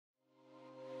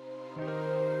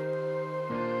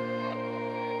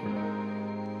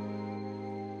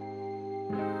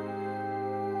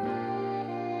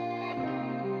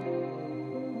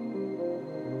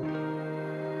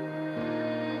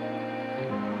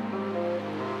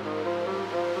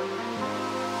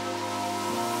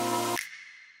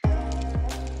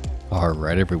All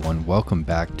right, everyone, welcome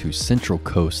back to Central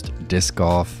Coast Disc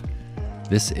Golf.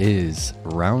 This is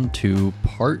round 2,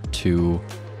 part 2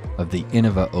 of the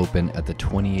Innova Open at the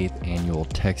 28th Annual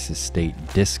Texas State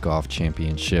Disc Golf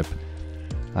Championship.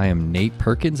 I am Nate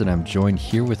Perkins, and I'm joined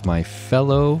here with my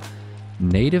fellow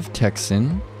native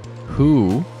Texan,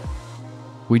 who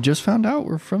we just found out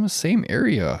we're from the same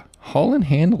area, Holland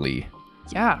Handley.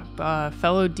 Yeah,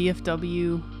 fellow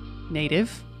DFW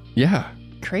native. Yeah.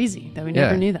 Crazy that we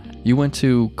never knew that. You went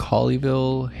to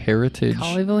Colleyville Heritage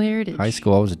High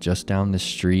School. I was just down the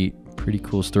street. Pretty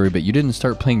cool story, but you didn't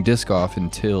start playing disc golf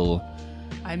until...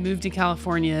 I moved to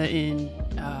California in,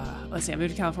 I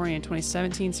moved to California in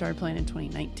 2017, started playing in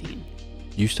 2019.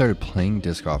 You started playing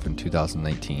disc golf in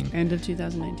 2019. End of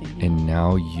 2019. Yeah. And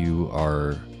now you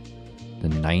are the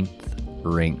 9th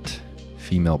ranked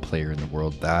female player in the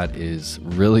world. That is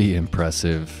really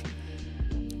impressive.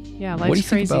 Yeah, life's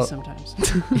crazy sometimes.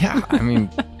 Yeah, I mean,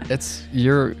 disc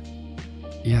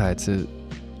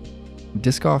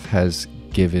golf has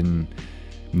given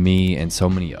me and so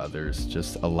many others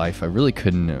just a life I really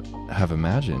couldn't have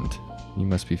imagined. You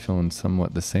must be feeling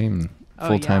somewhat the same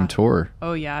full-time tour.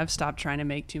 Oh yeah, I've stopped trying to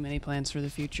make too many plans for the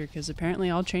future because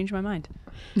apparently I'll change my mind.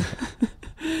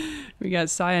 We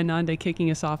got Ananda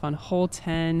kicking us off on hole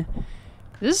 10.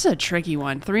 This is a tricky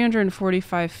one,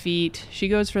 345 feet. She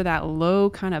goes for that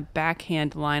low kind of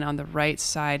backhand line on the right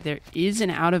side. There is an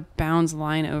out of bounds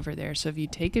line over there. So if you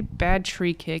take a bad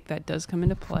tree kick, that does come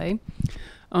into play.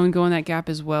 Owen going that gap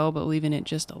as well, but leaving it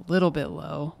just a little bit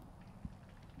low.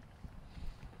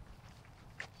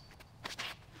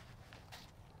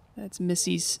 That's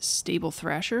Missy's Stable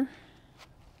Thrasher.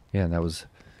 Yeah, and that was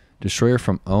Destroyer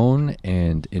from Owen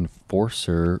and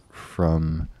Enforcer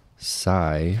from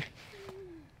Sai.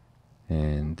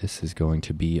 And this is going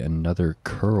to be another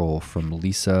curl from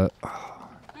Lisa. Oh.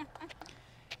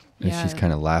 Yeah. She's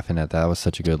kind of laughing at that. That was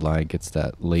such a good line. Gets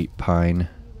that late pine.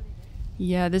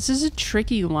 Yeah, this is a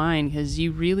tricky line because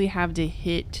you really have to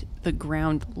hit the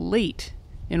ground late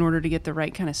in order to get the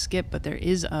right kind of skip, but there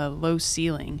is a low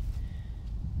ceiling.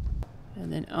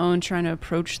 And then Owen trying to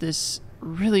approach this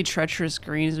really treacherous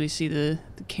green as we see the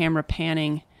camera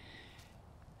panning.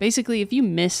 Basically, if you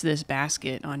miss this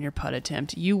basket on your putt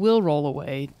attempt, you will roll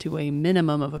away to a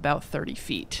minimum of about 30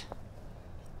 feet.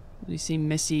 We see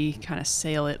Missy kind of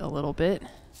sail it a little bit.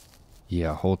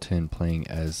 Yeah, hole 10 playing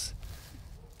as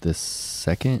the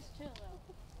second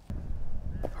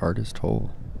hardest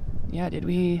hole. Yeah,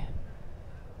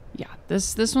 Yeah,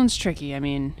 this one's tricky. I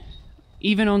mean,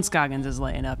 even on Scoggins is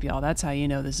laying up, y'all. That's how you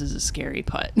know this is a scary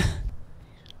putt.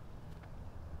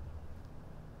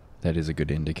 That is a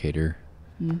good indicator.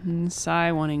 Mm-hmm.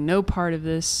 Sai wanting no part of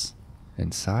this.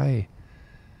 And Sai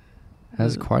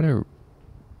has quite a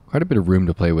bit of room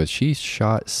to play with. She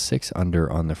shot 6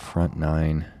 under on the front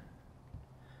 9.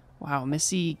 Wow,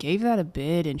 Missy gave that a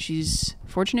bid, and she's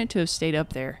fortunate to have stayed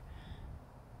up there.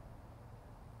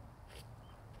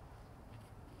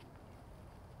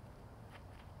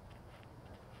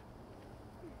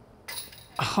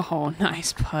 Oh,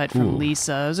 nice putt from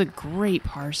Lisa. It was a great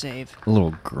par save. A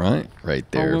little grunt right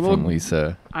there from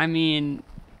Lisa. I mean,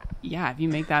 yeah, if you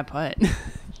make that putt,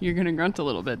 you're going to grunt a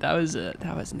little bit. That was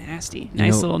nasty.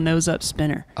 Nice little nose-up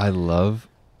spinner.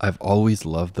 I've always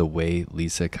loved the way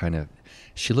Lisa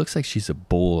she looks like she's a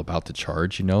bull about to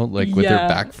charge, like with her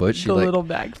back foot. She little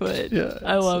back foot. Yeah,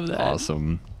 I love that.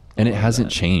 Awesome. And it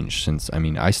hasn't changed since,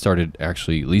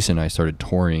 Lisa and I started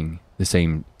touring the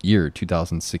same year,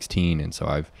 2016, and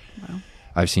so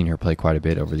I've seen her play quite a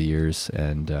bit over the years,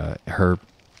 and her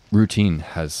routine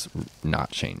has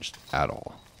not changed at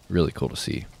all. Really cool to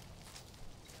see.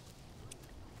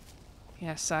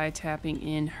 Yeah, Sai tapping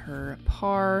in her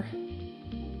par.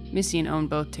 Missy and Owen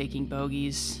both taking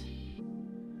bogeys.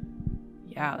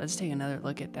 Yeah, let's take another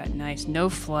look at that nice no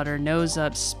flutter, nose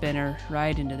up spinner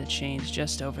right into the chains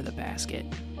just over the basket.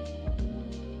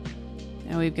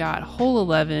 Now we've got hole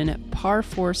 11, par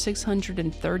 4,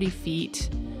 630 feet.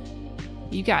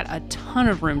 You got a ton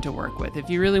of room to work with. If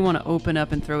you really want to open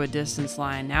up and throw a distance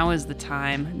line, now is the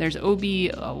time. There's OB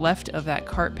left of that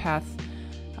cart path,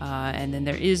 and then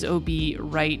there is OB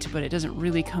right, but it doesn't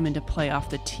really come into play off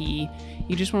the tee.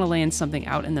 You just want to land something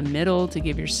out in the middle to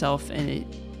give yourself a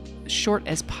short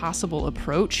as possible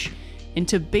approach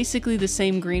into basically the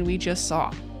same green we just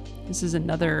saw. This is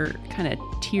another kind of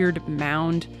tiered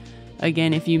mound.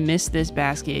 Again, if you miss this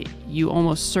basket, you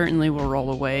almost certainly will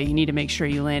roll away. You need to make sure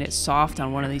you land it soft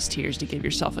on one of these tiers to give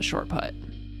yourself a short putt.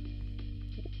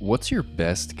 What's your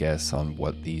best guess on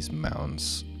what these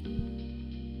mounds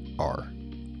are?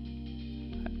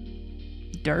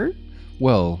 Dirt?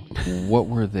 Well, what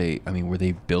were they? I mean, were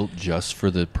they built just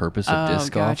for the purpose of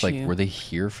disc golf? Like, were they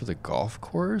here for the golf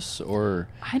course, or?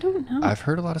 I don't know. I've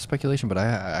heard a lot of speculation, but I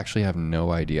actually have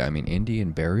no idea. I mean,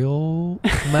 Indian burial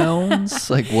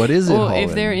mounds? Like, what is it? Well,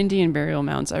 if they're Indian burial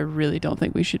mounds, I really don't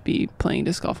think we should be playing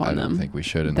disc golf on them. I don't think we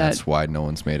should, and that's why no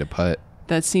one's made a putt.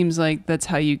 That seems like that's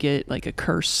how you get like a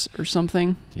curse or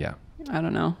something. Yeah. I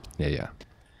don't know. Yeah.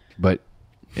 But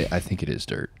I think it is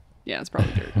dirt. Yeah, it's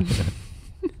probably dirt.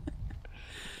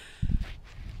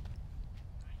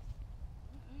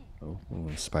 Oh,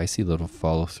 spicy little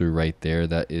follow through right there.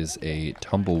 That is a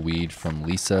tumbleweed from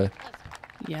Lisa.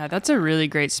 Yeah, that's a really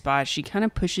great spot. She kind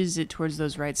of pushes it towards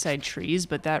those right side trees,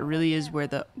 but that really is where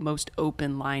the most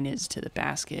open line is to the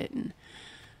basket. And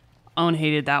Owen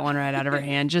hated that one right out of her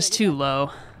hand. Just too low.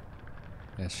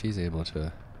 Yeah, she's able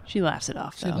to. She laughs it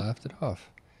off, though. She laughed it off.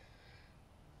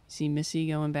 See Missy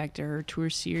going back to her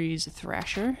Tour Series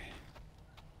Thrasher.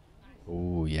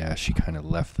 Oh, yeah, she kind of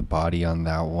left the body on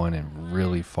that one and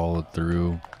really followed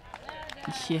through.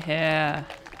 Yeah.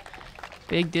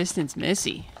 Big distance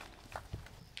Missy.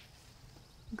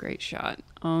 Great shot.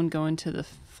 Owen going to the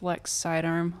flex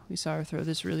sidearm. We saw her throw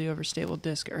this really overstable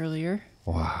disc earlier.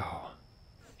 Wow.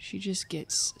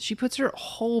 She puts her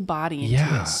whole body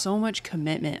into it. So much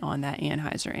commitment on that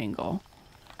Anheuser angle.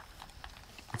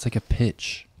 It's like a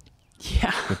pitch.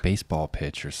 Yeah. Like a baseball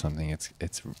pitch or something.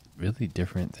 It's really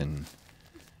different than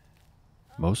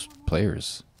most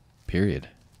players, period.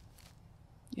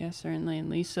 Yeah, certainly. And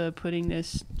Lisa putting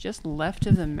this just left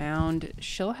of the mound.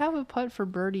 She'll have a putt for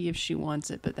birdie if she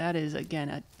wants it, but that is, again,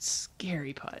 a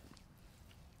scary putt.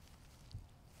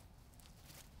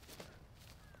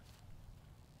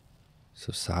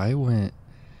 So Sai went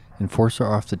and forced her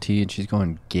off the tee, and she's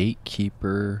going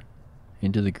gatekeeper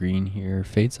into the green here.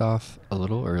 Fades off a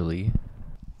little early.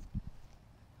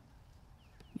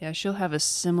 Yeah, she'll have a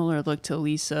similar look to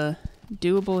Lisa.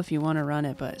 Doable if you want to run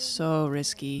it, but so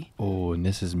risky. Oh, and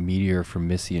this is Meteor from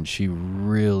Missy, and she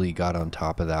really got on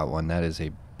top of that one. That is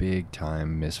a big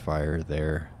time misfire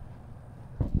there.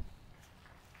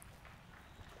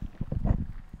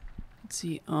 Let's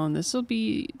see.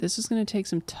 This is going to take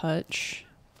some touch.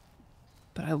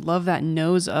 But I love that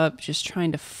nose up, just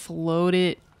trying to float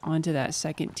it onto that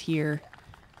second tier.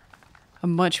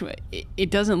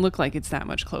 It doesn't look like it's that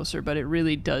much closer, but it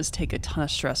really does take a ton of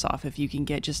stress off if you can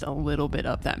get just a little bit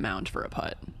up that mound for a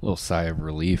putt. A little sigh of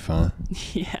relief, huh?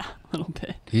 Yeah, a little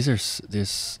bit.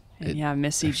 Missy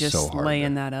Missy just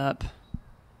laying that up.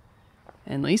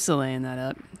 And Lisa laying that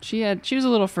up. She was a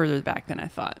little further back than I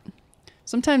thought.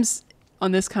 Sometimes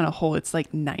on this kind of hole, it's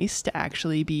like nice to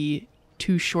actually be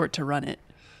too short to run it.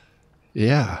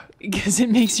 Yeah. Because it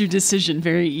makes your decision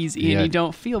very easy and you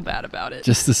don't feel bad about it.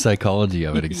 Just the psychology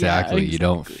of it, exactly. Yeah, exactly. You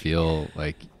don't feel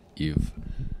like you've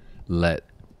let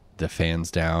the fans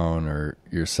down or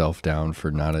yourself down for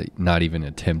not even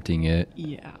attempting it.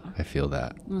 Yeah. I feel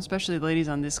that. Well, especially ladies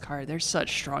on this card, they're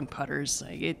such strong putters.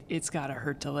 Like it's got to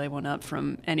hurt to lay one up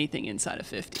from anything inside of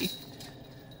 50.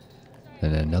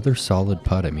 And another solid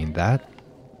putt. I mean,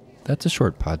 that's a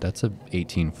short putt. That's a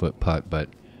 18-foot putt, but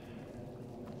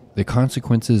the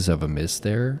consequences of a miss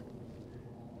there.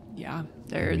 Yeah,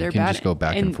 they're you bad. can just go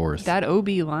back and forth. That OB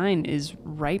line is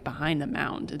right behind the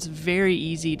mound. It's very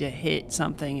easy to hit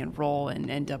something and roll and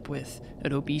end up with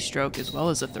an OB stroke as well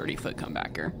as a 30-foot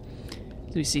comebacker.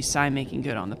 So we see Sai making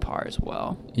good on the par as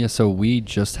well. Yeah, so we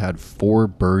just had 4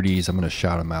 birdies. I'm going to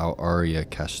shout them out. Aria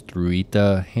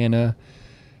Castruita, Hannah.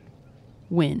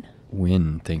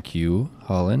 Win, thank you,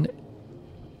 Holland.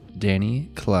 Danny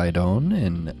Clydone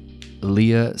and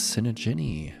Leah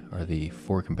Sinagini are the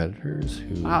 4 competitors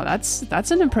who... Wow,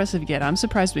 that's an impressive get. I'm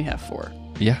surprised we have 4.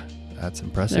 Yeah, that's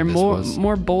impressive. They're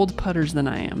more bold putters than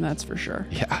I am, that's for sure.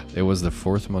 Yeah, it was the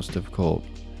 4th most difficult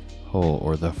hole,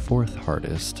 or the 4th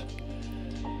hardest.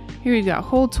 Here we got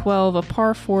hole 12, a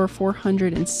par 4,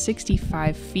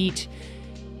 465 feet.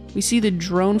 We see the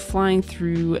drone flying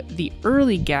through the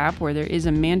early gap where there is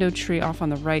a Mando tree off on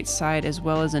the right side as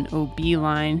well as an OB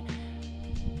line.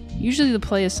 Usually the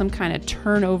play is some kind of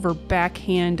turnover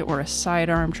backhand or a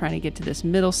sidearm trying to get to this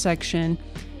middle section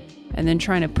and then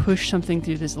trying to push something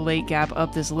through this late gap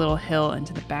up this little hill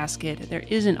into the basket. There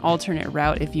is an alternate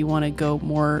route if you want to go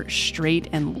more straight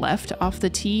and left off the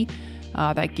tee.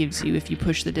 That gives you, if you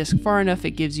push the disc far enough,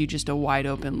 it gives you just a wide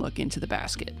open look into the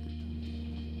basket.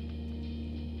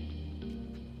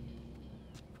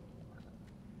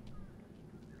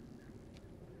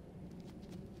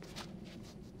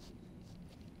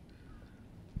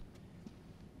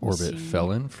 Orbit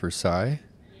Felon for Sai.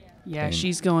 Yeah,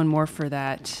 she's going more for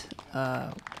that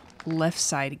left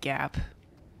side gap.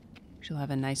 She'll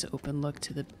have a nice open look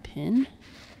to the pin.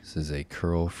 This is a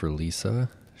curl for Lisa.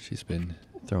 She's been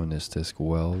throwing this disc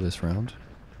well this round.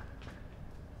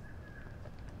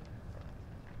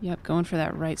 Yep, going for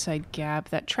that right side gap.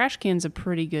 That trash can's a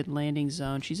pretty good landing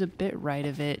zone. She's a bit right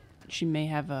of it. She may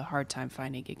have a hard time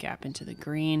finding a gap into the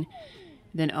green.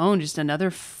 Then Own, just another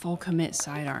full commit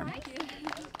sidearm.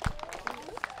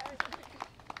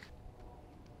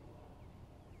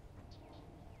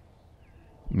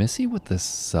 Missy with the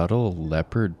subtle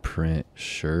leopard print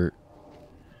shirt.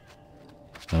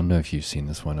 I don't know if you've seen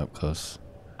this one up close.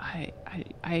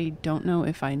 I don't know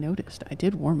if I noticed. I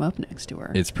did warm up next to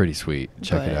her. It's pretty sweet.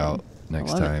 Check it out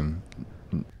next time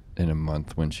in a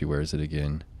month when she wears it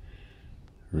again.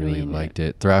 Really liked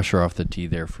it. Thrasher off the tee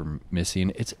there for Missy.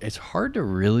 And it's hard to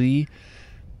really...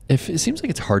 it seems like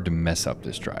it's hard to mess up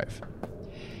this drive.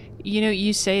 You know,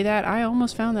 you say that. I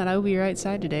almost found that OB right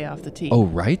side today off the tee. Oh,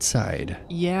 right side.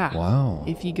 Yeah. Wow.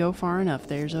 If you go far enough,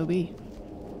 there's OB.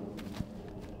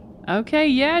 Okay,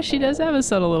 yeah, she does have a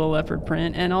subtle little leopard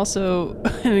print and also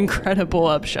an incredible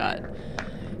upshot.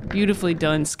 Beautifully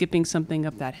done, skipping something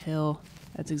up that hill.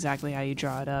 That's exactly how you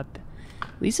draw it up.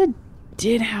 Lisa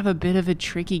did have a bit of a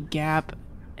tricky gap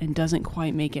and doesn't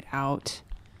quite make it out.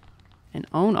 And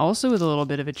Own also with a little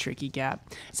bit of a tricky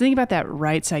gap. So think about that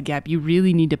right side gap. You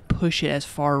really need to push it as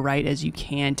far right as you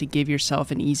can to give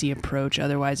yourself an easy approach.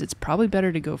 Otherwise, it's probably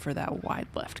better to go for that wide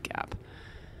left gap.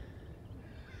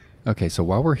 Okay, so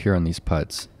while we're here on these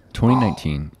putts,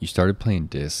 2019, you started playing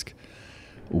disc.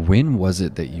 When was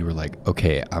it that you were like,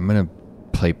 okay, I'm going to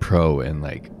play pro and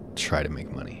like try to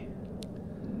make money?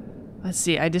 Let's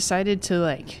see. I decided to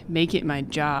like make it my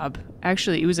job.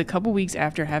 Actually, it was a couple weeks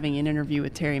after having an interview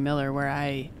with Terry Miller where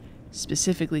I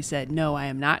specifically said, no, I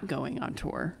am not going on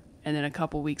tour. And then a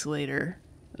couple weeks later,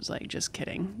 I was like, just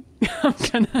kidding. I'm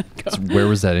going to go. So where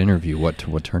was that interview? What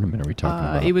tournament are we talking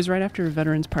about? It was right after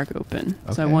Veterans Park Open.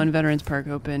 Okay. So I won Veterans Park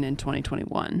Open in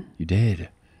 2021. You did?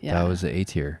 Yeah. That was the A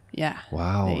tier. Yeah.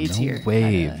 Wow. No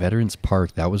way. Veterans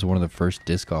Park. That was one of the first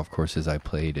disc golf courses I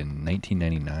played in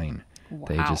 1999. Wow.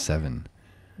 The age of 7.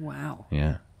 Wow.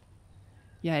 Yeah.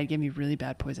 Yeah, it gave me really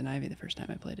bad poison ivy the first time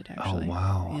I played it, actually. Oh,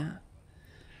 wow. Yeah.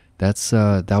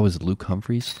 That was Luke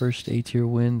Humphrey's first A-tier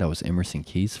win. That was Emerson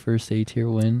Key's first A-tier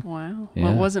win. Wow. Yeah.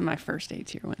 Well, it wasn't my first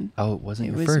A-tier win. Oh, it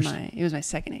wasn't your first? It was my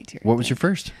second A-tier. What was your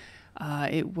first?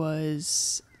 It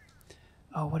was...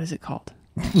 Oh, what is it called?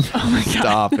 Oh, my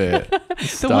God. Stop it.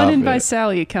 The one in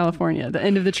Visalia, California. The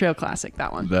End of the Trail Classic,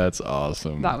 that one. That's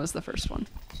awesome. That was the first one.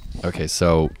 Okay,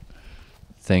 so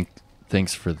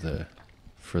thanks for the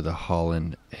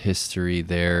Holland history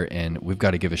there, and we've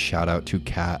got to give a shout out to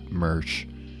Cat Merch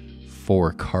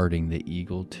for carding the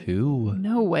Eagle 2.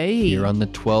 No way. Here on the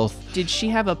 12th. Did she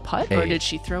have a putt or did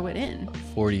she throw it in?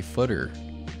 40-footer.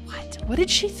 What? What did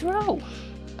she throw?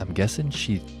 I'm guessing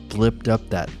she flipped up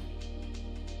that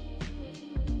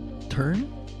turn.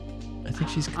 I think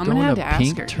she's I'm going gonna have a to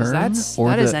pink ask her, turn.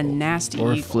 that is a nasty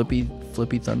or eagle.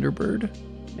 flippy Thunderbird.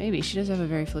 Maybe. She does have a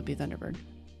very flippy Thunderbird.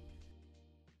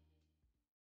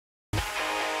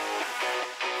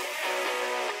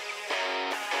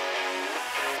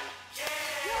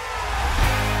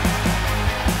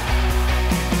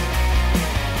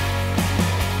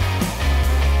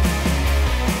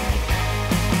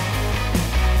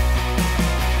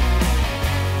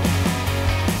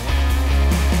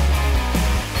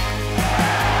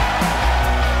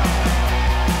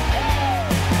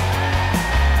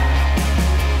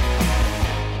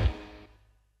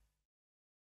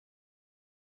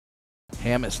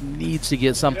 Hamas needs to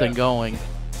get something going.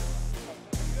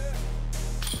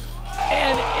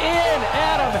 And in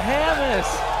Adam Hamas.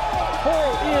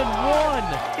 Hole in one.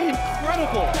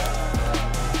 Incredible.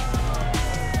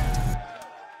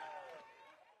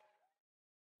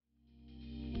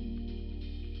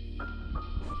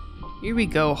 Here we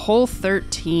go. Hole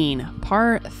 13.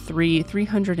 Par 3,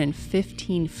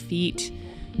 315 feet.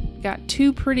 Got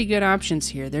two pretty good options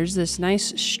here. There's this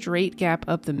nice straight gap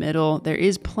up the middle. There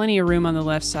is plenty of room on the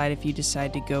left side if you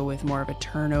decide to go with more of a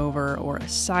turnover or a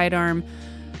sidearm.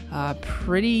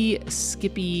 Pretty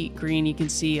skippy green. You can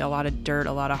see a lot of dirt,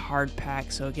 a lot of hard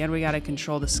pack. So again, we got to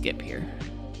control the skip here.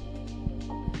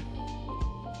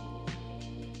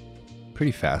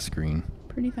 Pretty fast green.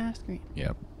 Pretty fast green.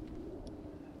 Yep.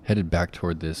 Headed back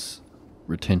toward this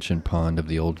retention pond of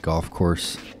the old golf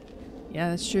course. Yeah,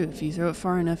 that's true. If you throw it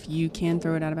far enough, you can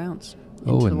throw it out of bounds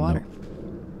into the water.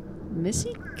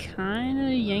 Missy kind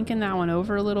of yanking that one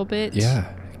over a little bit. Yeah,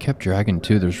 it kept dragging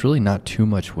too. There's really not too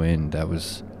much wind. That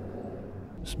was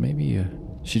maybe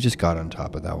She just got on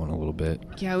top of that one a little bit.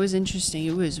 Yeah, it was interesting.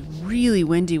 It was really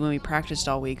windy when we practiced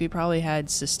all week. We probably had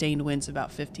sustained winds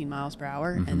about 15 miles per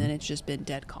hour, and then it's just been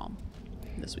dead calm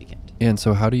this weekend. And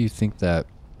so how do you think that,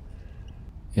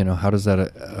 how does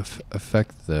that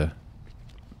affect the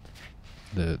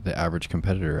average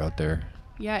competitor out there?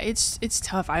 Yeah, it's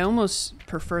tough. I almost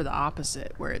prefer the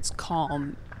opposite, where it's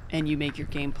calm and you make your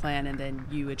game plan and then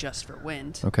you adjust for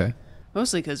wind. Okay.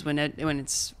 Mostly because when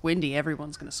it's windy,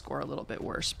 everyone's going to score a little bit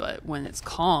worse. But when it's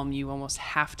calm, you almost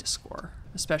have to score,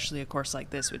 especially a course like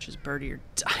this, which is birdie or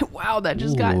die. Wow, that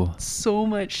just got so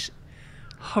much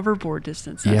hoverboard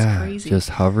distance. That's crazy. Just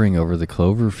hovering over the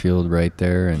clover field right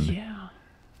there, and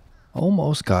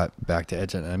almost got back to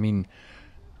edge. I mean,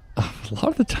 a lot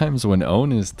of the times when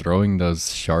Owen is throwing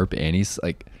those sharp anties,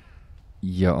 like,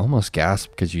 you almost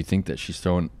gasp because you think that she's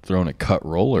throwing a cut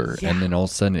roller, and then all of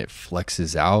a sudden it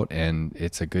flexes out and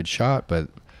it's a good shot, but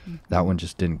that one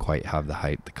just didn't quite have the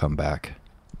height to come back.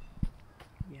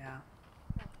 Yeah.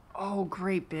 Oh,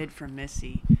 great bid from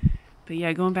Missy. But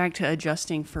yeah, going back to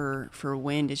adjusting for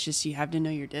wind, it's just you have to know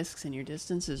your discs and your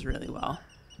distances really well.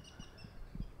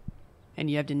 And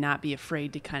you have to not be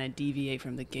afraid to kind of deviate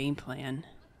from the game plan.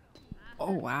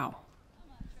 Oh, wow.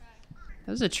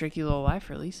 That was a tricky little lie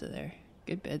for Lisa there.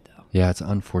 Good bid, though. Yeah, it's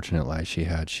an unfortunate lie she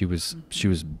had. She was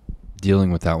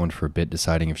dealing with that one for a bit,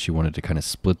 deciding if she wanted to kind of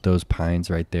split those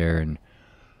pines right there, and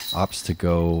opts to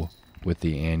go with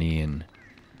the ante, and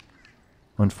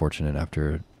unfortunate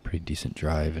after a pretty decent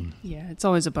drive. And yeah, it's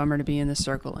always a bummer to be in the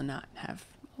circle and not have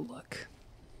a look.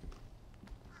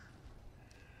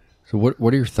 So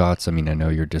what are your thoughts? I mean, I know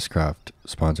you're Discraft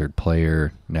sponsored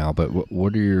player now, but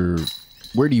where do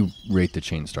you rate the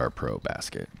Chainstar Pro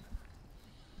basket?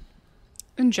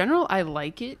 In general, I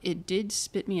like it. It did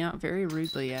spit me out very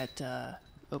rudely at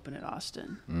Open at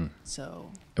Austin. So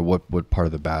what part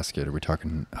of the basket are we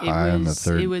talking? High on the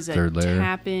third layer? It was a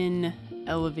tap-in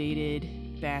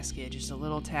elevated basket, just a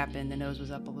little tap-in. The nose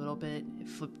was up a little bit. It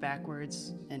flipped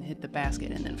backwards and hit the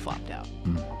basket and then flopped out.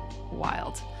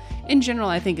 Wild. In general,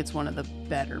 I think it's one of the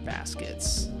better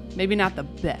baskets. Maybe not the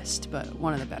best, but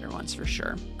one of the better ones for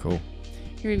sure. Cool.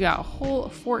 Here we've got hole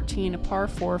 14, a par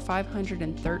 4,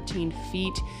 513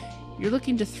 feet. You're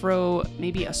looking to throw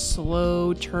maybe a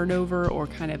slow turnover or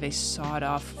kind of a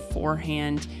sawed-off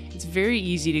forehand. It's very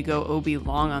easy to go OB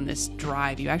long on this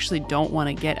drive. You actually don't want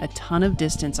to get a ton of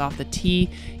distance off the tee.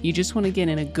 You just want to get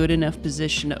in a good enough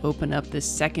position to open up this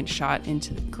second shot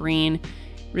into the green.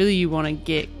 Really, you want to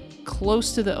get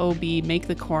close to the OB, make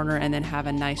the corner, and then have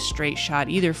a nice straight shot,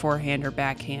 either forehand or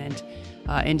backhand,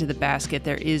 into the basket.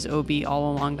 There is OB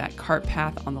all along that cart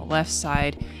path on the left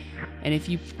side. And if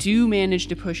you do manage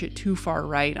to push it too far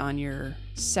right on your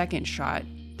second shot,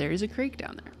 there is a creek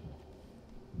down there.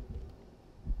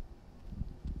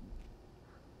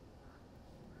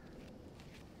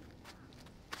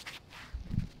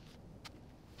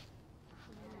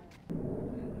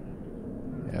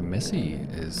 Yeah, Missy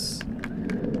is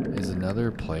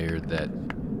another player that,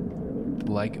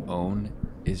 like Owen,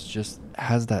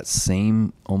 has that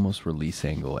same almost release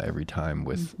angle every time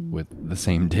with the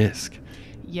same disc.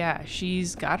 Yeah,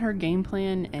 she's got her game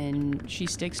plan and she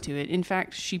sticks to it. In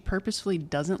fact, she purposefully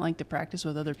doesn't like to practice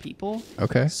with other people.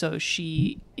 Okay. So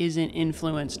she isn't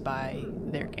influenced by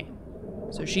their game.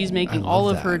 So she's making all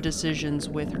of her decisions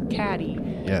with her caddy.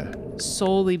 Yeah.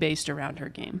 Solely based around her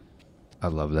game. I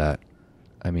love that.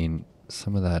 I mean,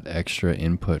 some of that extra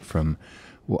input from,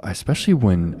 well, especially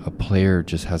when a player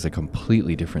just has a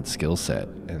completely different skill set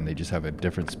and they just have a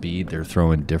different speed, they're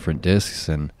throwing different discs,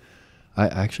 and I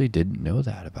actually didn't know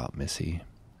that about Missy.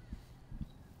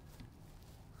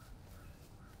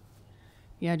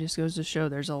 Yeah, it just goes to show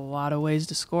there's a lot of ways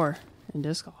to score in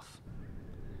disc golf.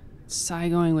 Sai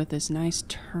going with this nice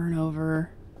turnover.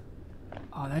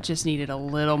 Oh, that just needed a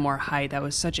little more height. That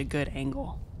was such a good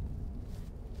angle.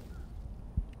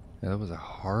 Yeah, that was a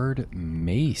hard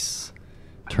mace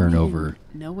turnover.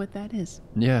 I know what that is.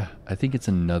 Yeah, I think it's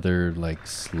another like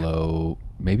slow,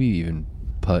 maybe even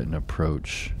putt and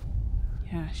approach.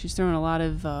 Yeah, she's throwing a lot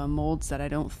of molds that I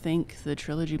don't think the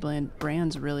Trilogy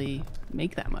brands really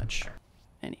make that much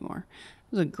anymore.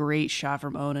 It was a great shot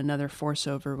from Owen. Another force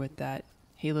over with that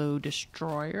Halo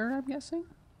Destroyer, I'm guessing.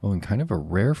 Oh, and kind of a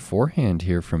rare forehand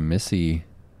here from Missy.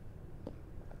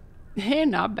 Hey,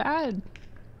 not bad.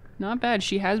 Not bad.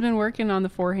 She has been working on the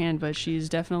forehand, but she's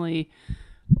definitely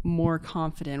more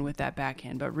confident with that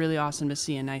backhand. But really awesome to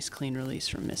see a nice clean release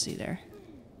from Missy there.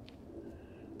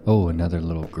 Oh, another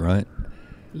little grunt.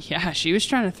 Yeah, she was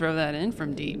trying to throw that in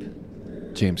from deep.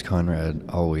 James Conrad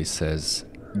always says,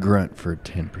 grunt for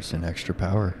 10% extra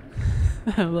power.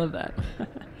 I love that.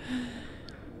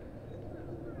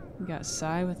 We got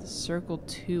Sai with a circle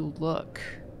 2 look.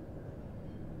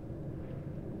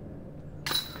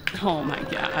 Oh my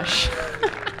gosh.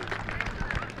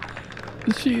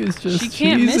 She is just She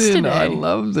can't miss cheesing. today. I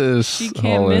love this. She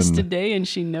can't miss Holland. today, and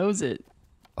she knows it.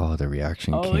 Oh, the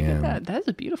reaction Oh, cam. look at that. That's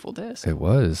a beautiful disc. It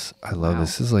was. I love Wow.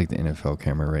 this. This is like the NFL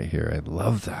camera right here. I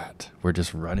love that. We're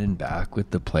just running back with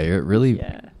the player. It really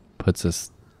Yeah. puts us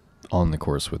on the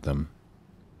course with them.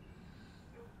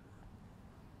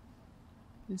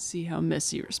 Let's see how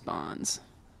Missy responds.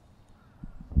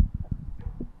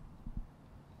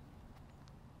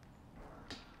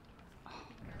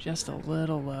 Just a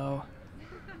little low.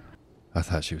 I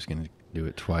thought she was going to do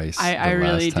it twice. I the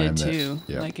really last time did that- too.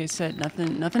 Yeah. Like I said,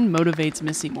 nothing motivates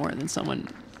Missy more than someone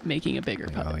making a bigger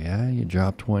putt. Oh, yeah? You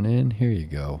dropped one in? Here you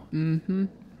go.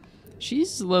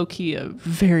 She's low key a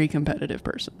very competitive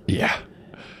person. Yeah.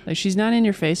 Like she's not in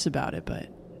your face about it, but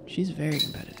she's very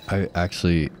competitive. I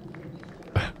actually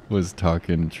was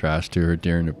talking trash to her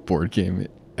during a board game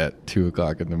at 2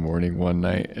 o'clock in the morning one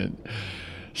night, and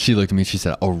she looked at me and she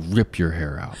said, "I'll rip your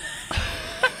hair out."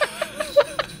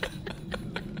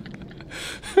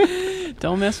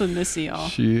 Don't mess with Missy, y'all.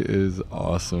 She is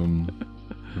awesome.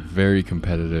 Very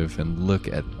competitive. And look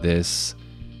at this.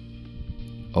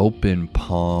 Open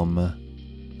palm.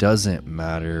 Doesn't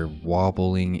matter.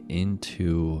 Wobbling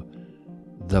into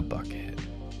the bucket.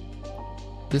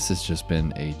 This has just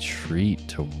been a treat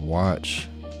to watch.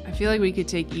 I feel like we could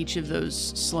take each of those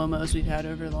slow-mos we've had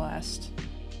over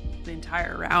the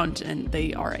entire round, and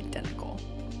they are identical.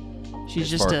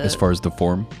 She's As far as the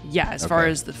form? as far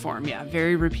Okay. as the form, yeah.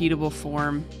 Very repeatable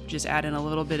form. Just add in a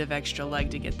little bit of extra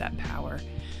leg to get that power.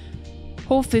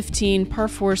 Hole 15, par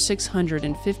 4,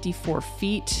 654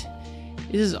 feet.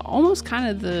 This is almost kind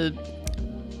of the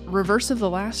reverse of the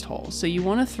last hole. So you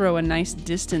want to throw a nice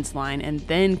distance line and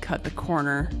then cut the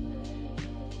corner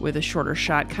with a shorter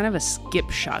shot. Kind of a skip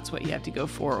shot's what you have to go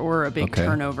for, or a big Okay.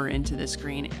 turnover into this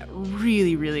green.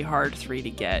 Really, really hard 3 to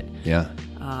get. Yeah.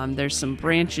 There's some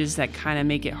branches that kind of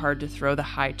make it hard to throw the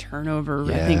high turnover.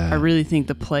 Yeah. I really think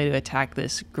the play to attack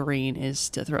this green is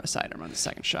to throw a sidearm on the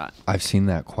second shot. I've seen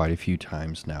that quite a few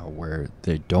times now where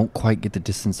they don't quite get the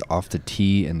distance off the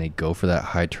tee and they go for that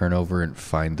high turnover and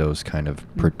find those kind of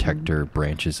protector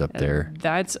branches up there.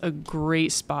 That's a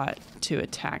great spot to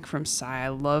attack from Sai. I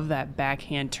love that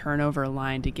backhand turnover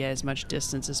line to get as much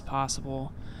distance as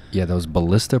possible. Yeah, those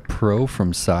Ballista Pro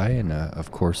from Psy and, of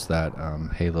course, that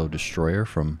Halo Destroyer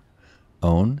from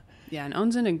Own. Yeah, and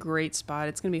Own's in a great spot.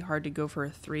 It's going to be hard to go for a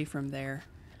 3 from there.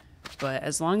 But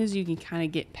as long as you can kind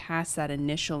of get past that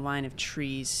initial line of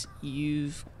trees,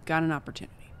 you've got an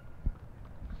opportunity.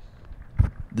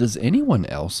 Does anyone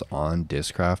else on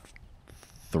Discraft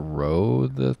throw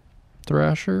the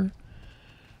Thrasher?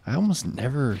 I almost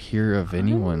never hear of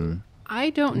anyone. I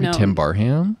don't Maybe know. Tim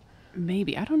Barham?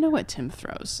 Maybe. I don't know what Tim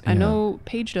throws. I Yeah. know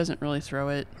Paige doesn't really throw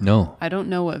it. No. I don't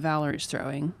know what Valerie's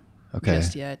throwing Okay.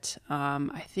 just yet.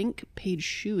 I think Paige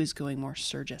Shoe is going more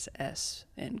Surge SS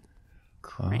and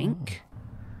Crank,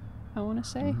 I want to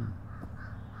say.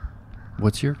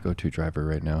 What's your go-to driver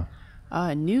right now?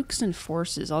 Nukes and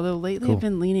Forces, although lately Cool. I've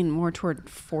been leaning more toward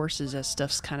Forces as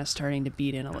stuff's kind of starting to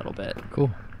beat in a little bit. Cool.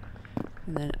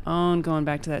 And then Own, going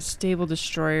back to that Stable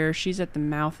Destroyer. She's at the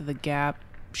mouth of the gap.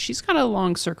 She's got a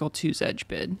long circle 2's edge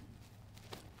bid.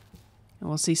 And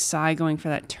we'll see Sai going for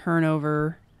that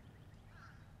turnover.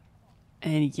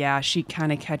 And yeah, she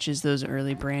kind of catches those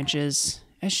early branches.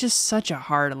 It's just such a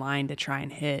hard line to try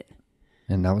and hit.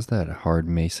 And that was that hard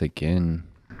mace again.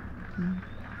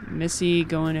 Missy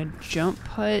going a jump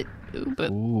putt, but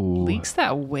Ooh. leaks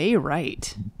that way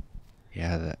right.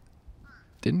 Yeah, that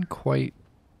didn't quite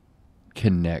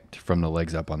connect from the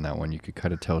legs up on that one. You could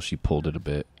kind of tell she pulled it a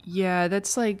bit. Yeah,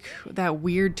 that's like that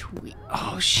weird tween.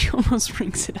 Oh, she almost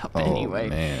brings it up anyway. Oh,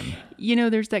 man. You know,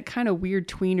 there's that kind of weird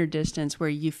tweener distance where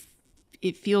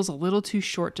it feels a little too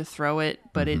short to throw it,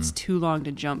 but it's too long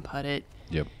to jump putt it.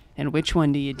 Yep. And which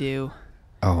one do you do?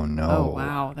 Oh, no. Oh,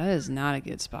 wow. That is not a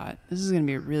good spot. This is going to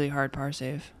be a really hard par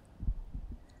save.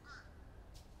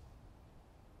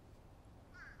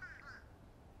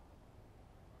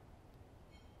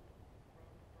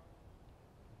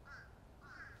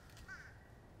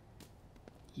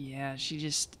 Yeah, she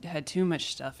just had too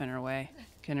much stuff in her way.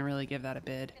 Couldn't really give that a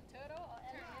bid.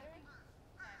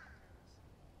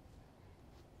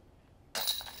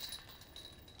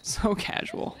 So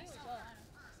casual.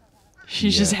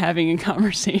 She's just having a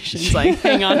conversation. It's like,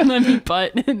 hang on, let me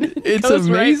putt. And it It's goes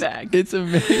amazing. right back. It's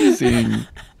amazing.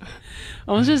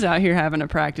 I was just out here having a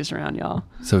practice round, y'all.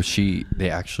 So they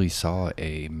actually saw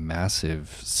a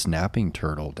massive snapping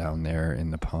turtle down there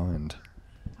in the pond.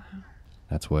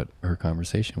 That's what her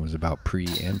conversation was about, pre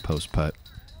and post putt.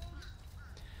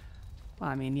 Well,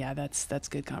 I mean, yeah, that's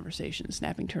good conversation.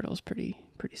 Snapping turtle is pretty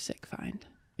sick find.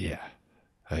 Yeah,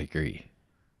 I agree.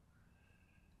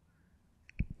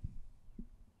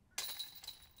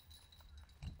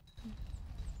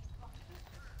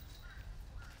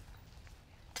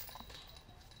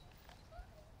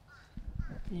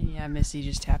 Yeah, Missy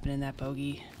just tapping in that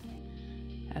bogey.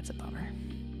 That's a bummer.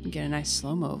 Get a nice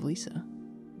slow-mo of Lisa.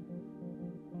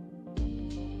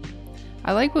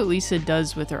 I like what Lisa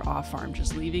does with her off arm,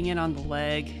 just leaving it on the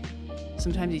leg.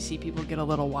 Sometimes you see people get a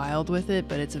little wild with it,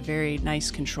 but it's a very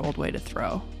nice controlled way to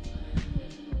throw.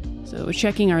 So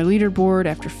checking our leaderboard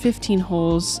after 15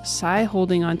 holes, Sai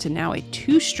holding on to now a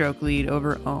 2-stroke lead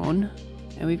over Own.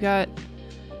 And we've got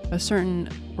a certain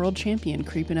world champion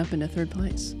creeping up into 3rd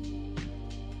place.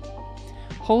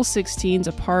 Hole 16 is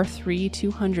a par 3,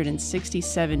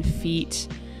 267 feet.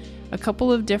 A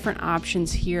couple of different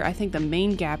options here. I think the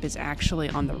main gap is actually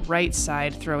on the right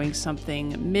side, throwing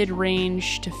something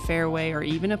mid-range to fairway or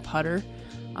even a putter.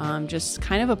 Just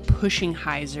kind of a pushing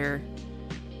hyzer.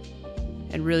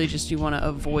 And really just you want to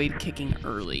avoid kicking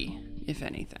early, if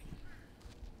anything.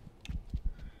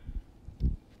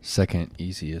 Second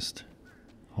easiest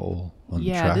hole on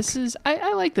the track. Yeah, this is,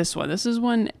 I like this one. This is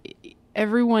one,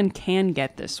 everyone can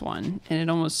get this one. And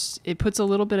it puts a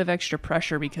little bit of extra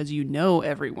pressure because you know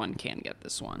everyone can get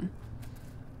this one.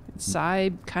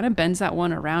 Sai kind of bends that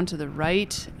one around to the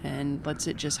right and lets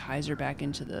it just hyzer back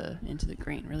into the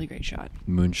green. Really great shot.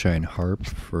 Moonshine harp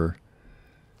for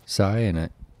Sai,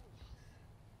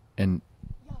 and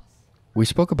we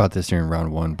spoke about this during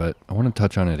round 1, but I want to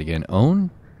touch on it again.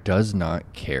 Own does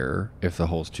not care if the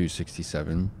hole's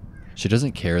 267. She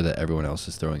doesn't care that everyone else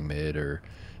is throwing mid or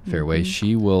fairway. Mm-hmm.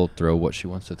 She will throw what she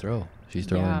wants to throw. She's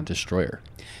throwing Destroyer.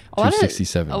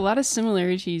 267. A lot of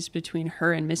similarities between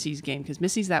her and Missy's game, because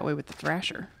Missy's that way with the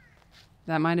Thrasher.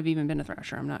 That might have even been a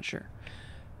Thrasher. I'm not sure.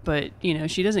 But,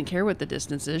 she doesn't care what the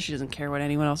distance is. She doesn't care what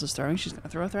anyone else is throwing. She's going to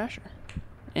throw a Thrasher.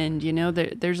 And,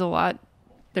 there's a lot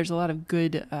of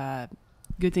good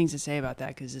things to say about that,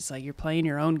 because it's like you're playing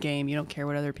your own game. You don't care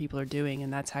what other people are doing,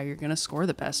 and that's how you're going to score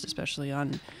the best, especially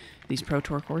on these Pro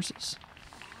Tour courses.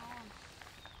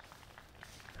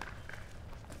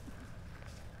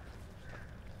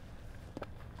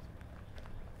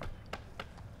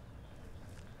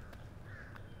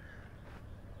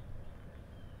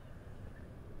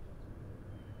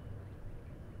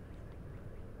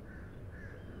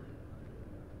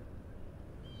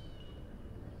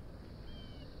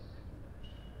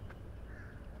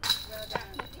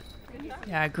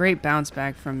 Yeah, great bounce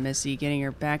back from Missy, getting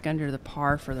her back under the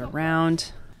par for the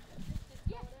round.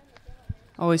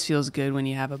 Always feels good when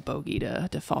you have a bogey to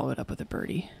follow it up with a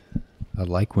birdie. I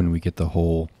like when we get the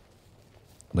whole,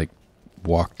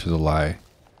 walk to the lie,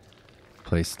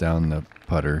 place down the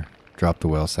putter, drop the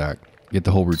whale sack, get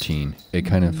the whole routine. It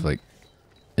kind of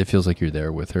it feels like you're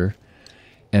there with her.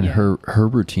 And her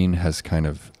routine has kind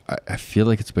of, I feel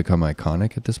like it's become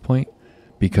iconic at this point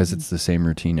because it's the same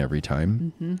routine every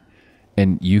time. Mm-hmm.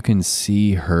 And you can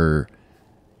see her,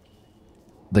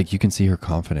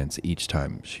 confidence each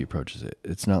time she approaches it.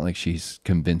 It's not like she's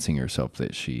convincing herself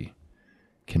that she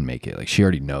can make it. She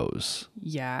already knows.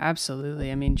 Yeah, absolutely.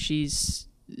 I mean,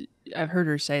 I've heard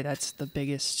her say that's the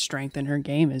biggest strength in her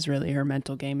game is really her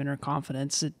mental game and her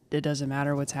confidence. It doesn't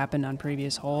matter what's happened on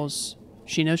previous holes.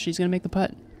 She knows she's going to make the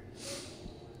putt.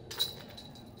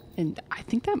 And I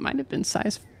think that might have been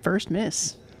Sai's first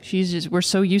miss. We're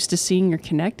so used to seeing her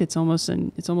connect. It's almost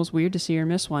weird to see her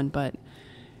miss one, but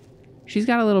she's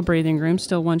got a little breathing room,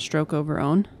 still 1 stroke over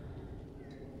Own.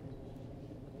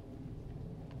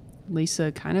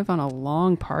 Lisa kind of on a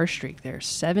long par streak there,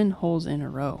 7 holes in a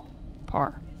row,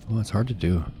 par. Well, it's hard to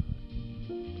do.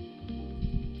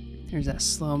 There's that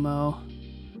slow-mo.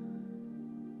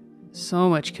 So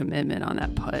much commitment on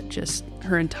that putt, just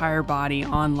her entire body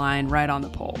on line, right on the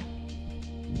pole.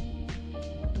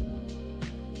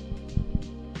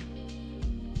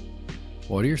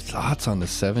 What are your thoughts on the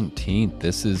 17th?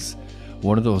 This is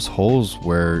one of those holes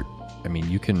where,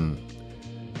 you can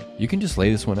just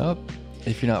lay this one up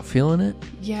if you're not feeling it.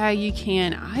 Yeah, you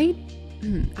can.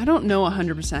 I don't know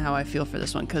 100% how I feel for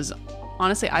this one, because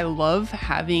honestly, I love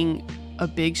having a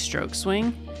big stroke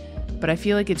swing, but I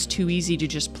feel like it's too easy to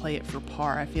just play it for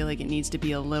par. I feel like it needs to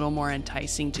be a little more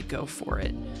enticing to go for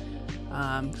it.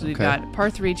 Because we've got par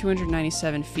 3,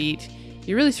 297 feet.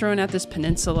 You're really throwing out this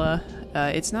peninsula.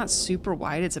 It's not super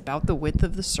wide. It's about the width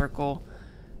of the circle,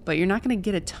 but you're not going to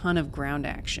get a ton of ground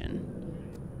action.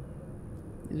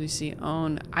 As we see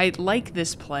Own, I like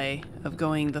this play of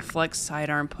going the flex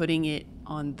sidearm, putting it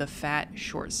on the fat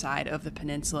short side of the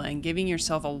peninsula and giving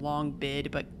yourself a long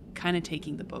bid, but kind of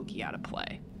taking the bogey out of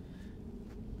play.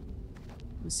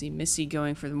 We see Missy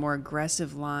going for the more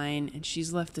aggressive line, and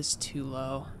she's left this too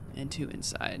low and too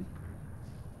inside.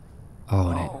 Oh,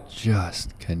 and it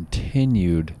just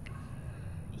continued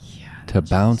to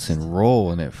bounce and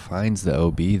roll, and it finds the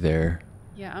OB there.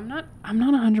 Yeah, I'm not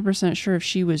 100% sure if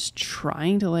she was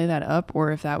trying to lay that up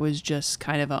or if that was just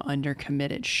kind of an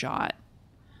undercommitted shot.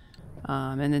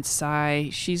 And then Sai,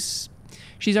 she's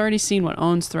already seen what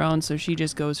Owen's thrown, so she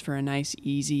just goes for a nice,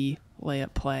 easy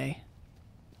layup play.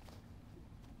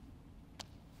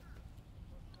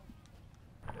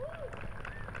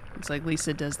 Looks like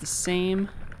Lisa does the same.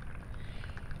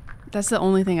 That's the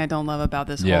only thing I don't love about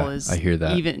this hole is I hear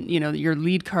that. Even, your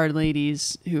lead card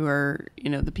ladies who are,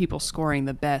 the people scoring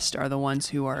the best are the ones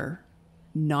who are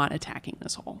not attacking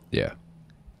this hole. Yeah.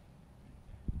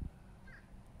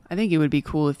 I think it would be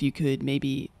cool if you could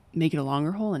maybe make it a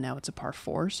longer hole and now it's a par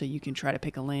 4, so you can try to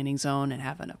pick a landing zone and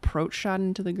have an approach shot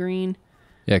into the green.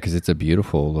 Yeah, because it's a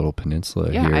beautiful little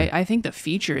peninsula here. Yeah, I think the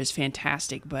feature is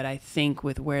fantastic, but I think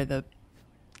with where the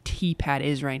tee pad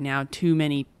is right now, too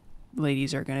many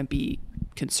ladies are going to be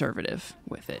conservative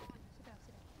with it.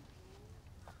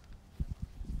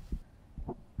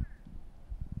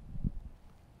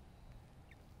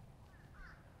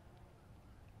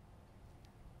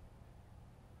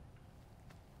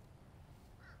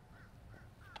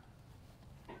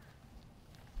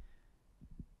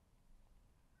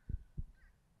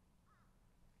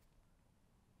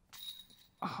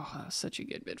 Oh, that was such a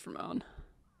good bid from Owen.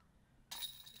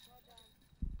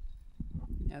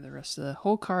 Yeah, the rest of the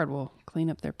whole card will clean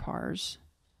up their pars.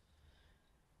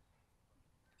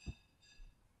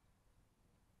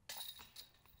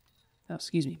 Oh,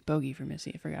 excuse me, bogey for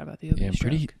Missy. I forgot about the OB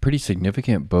stroke. Pretty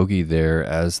significant bogey there,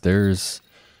 as there's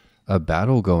a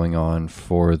battle going on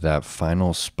for that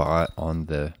final spot on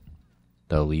the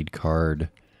lead card.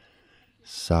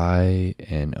 Sai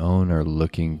and Owen are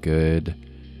looking good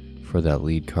for that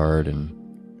lead card, and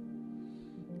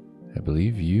I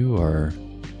believe you are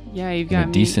you've got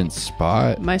a decent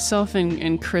spot. Myself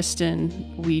and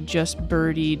Kristen, we just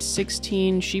birdied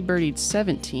 16. She birdied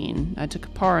 17. I took a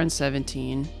par on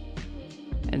 17.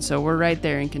 And so we're right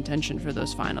there in contention for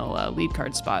those final lead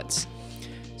card spots.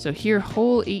 So here,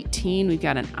 hole 18, we've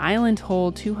got an island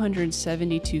hole,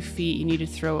 272 feet. You need to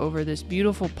throw over this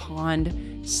beautiful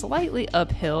pond, slightly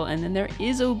uphill, and then there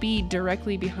is OB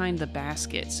directly behind the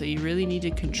basket. So you really need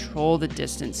to control the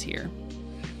distance here.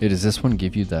 Hey, does this one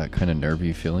give you that kind of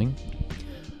nervy feeling?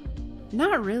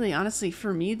 Not really. Honestly,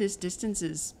 for me, this distance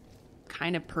is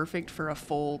kind of perfect for a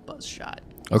full buzz shot.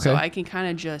 Okay. So I can kind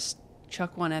of just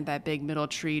chuck one at that big middle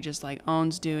tree just like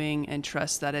Owen's doing and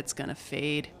trust that it's going to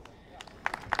fade.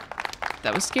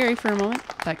 That was scary for a moment.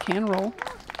 That can roll.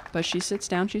 But she sits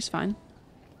down. She's fine.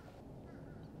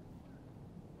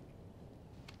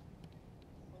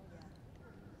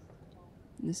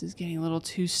 This is getting a little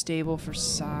too stable for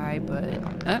Sai, but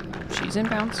she's in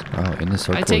bounds. Oh, in the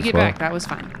circle. I take as it well. back. That was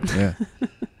fine. Yeah.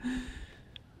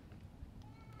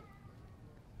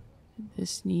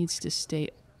 This needs to stay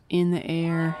in the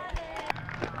air.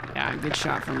 Yeah, good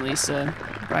shot from Lisa.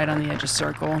 Right on the edge of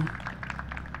circle.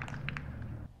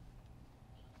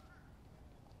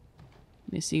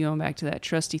 Missy going back to that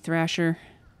trusty thrasher.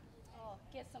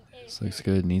 This looks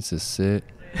good. Needs to sit.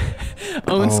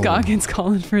 Owen Scoggins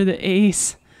calling for the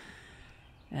ace.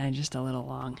 And just a little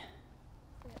long.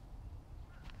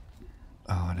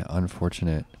 Oh, an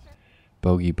unfortunate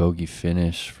bogey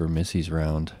finish for Missy's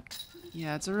round.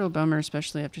 Yeah, it's a real bummer,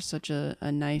 especially after such a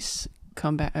nice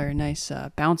comeback or a nice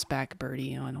bounce back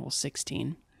birdie on hole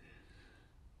 16.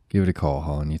 Give it a call,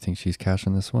 Holland. You think she's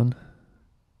cashing this one?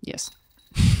 Yes.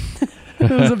 It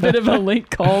was a bit of a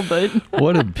late call, but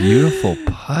what a beautiful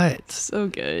putt. So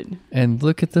good. And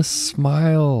look at the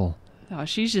smile. Oh,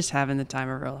 she's just having the time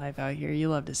of her life out here. You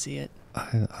love to see it.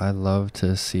 I love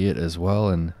to see it as well.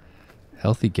 And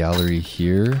healthy gallery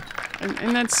here.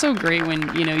 And that's so great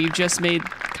when, you just made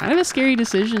kind of a scary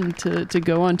decision to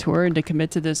go on tour and to commit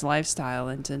to this lifestyle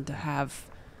and to have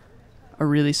a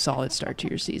really solid start to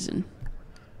your season.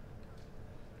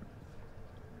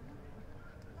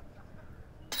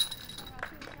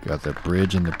 Got the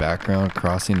bridge in the background,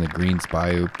 crossing the Greens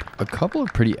Bayou. A couple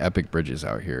of pretty epic bridges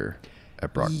out here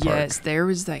at Brock Park. Yes, there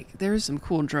was some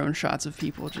cool drone shots of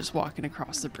people just walking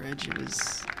across the bridge.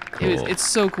 It's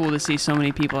so cool to see so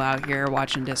many people out here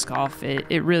watching disc golf.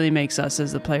 It really makes us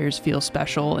as the players feel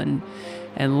special and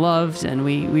loved, and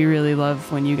we really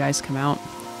love when you guys come out.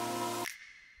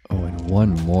 Oh, and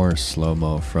one more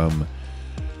slow-mo from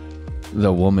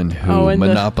the woman who and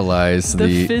monopolized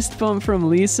the fist bump from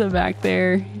Lisa back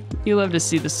there. You love to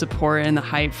see the support and the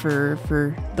hype for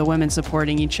the women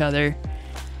supporting each other.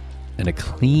 And a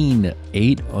clean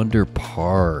 8 under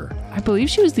par. I believe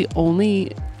she was the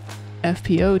only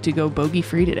FPO to go bogey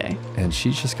free today. And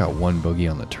she's just got 1 bogey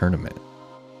on the tournament.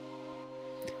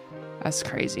 That's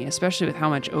crazy, especially with how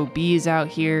much OB is out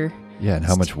here. Yeah, and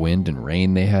how much wind and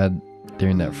rain they had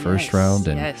during that first round.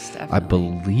 And definitely. I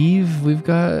believe we've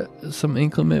got some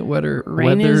inclement weather.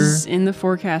 Rain is in the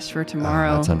forecast for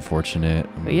tomorrow. That's unfortunate.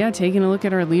 But yeah, taking a look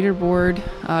at our leaderboard,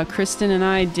 Kristen and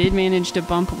I did manage to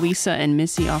bump Lisa and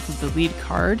Missy off of the lead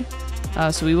card.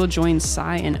 So we will join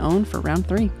Sai and Owen for round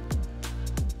 3.